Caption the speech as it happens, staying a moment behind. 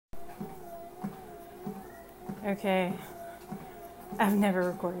Okay, I've never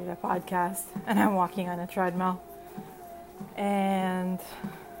recorded a podcast and I'm walking on a treadmill. And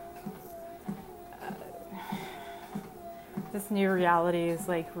this new reality is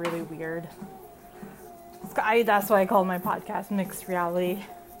like really weird. That's why I call my podcast Mixed Reality.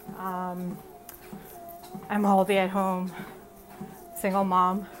 I'm all day at home, single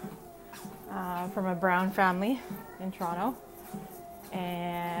mom from a Brown family in Toronto,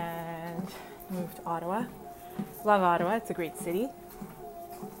 and moved to Ottawa. Love Ottawa, it's a great city.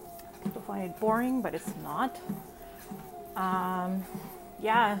 People find it boring, but it's not.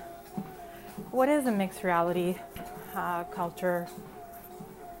 What is a mixed reality culture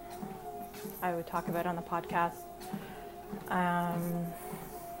I would talk about on the podcast?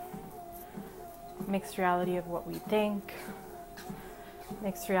 Mixed reality of what we think,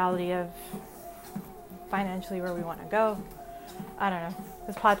 mixed reality of financially where we want to go. I don't know.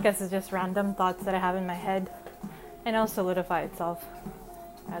 This podcast is just random thoughts that I have in my head, and it'll solidify itself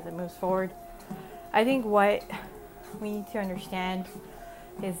as it moves forward. I think what we need to understand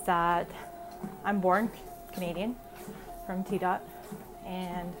is that I'm born Canadian from T-Dot,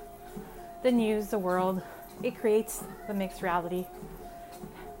 and the news, the world, it creates the mixed reality.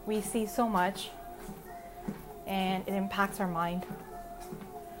 We see so much and it impacts our mind.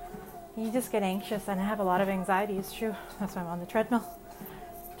 You just get anxious, and I have a lot of anxiety, it's true. That's why I'm on the treadmill,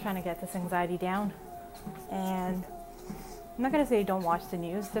 trying to get this anxiety down. And I'm not going to say don't watch the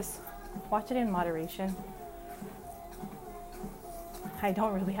news, just watch it in moderation. I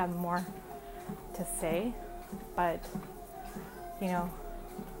don't really have more to say, but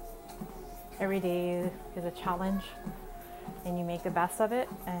every day is a challenge, and you make the best of it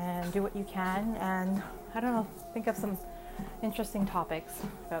and do what you can, and I don't know, think of some interesting topics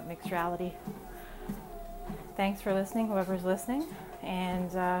about mixed reality. Thanks for listening, whoever's listening,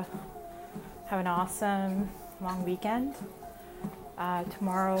 and have an awesome long weekend.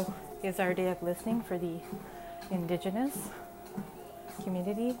 Tomorrow is our day of listening for the Indigenous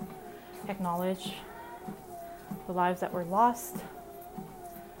community. Acknowledge the lives that were lost.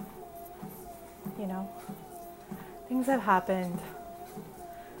 Things have happened,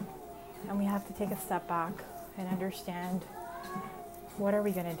 and we have to take a step back and understand, what are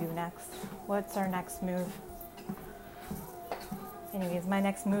we going to do next? What's our next move? Anyways, my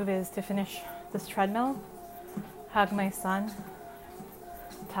next move is to finish this treadmill, hug my son,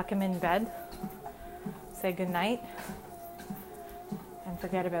 tuck him in bed, say goodnight, and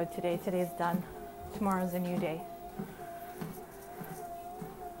forget about today. Today's done. Tomorrow's a new day.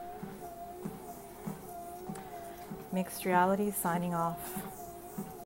 Mixed Reality signing off.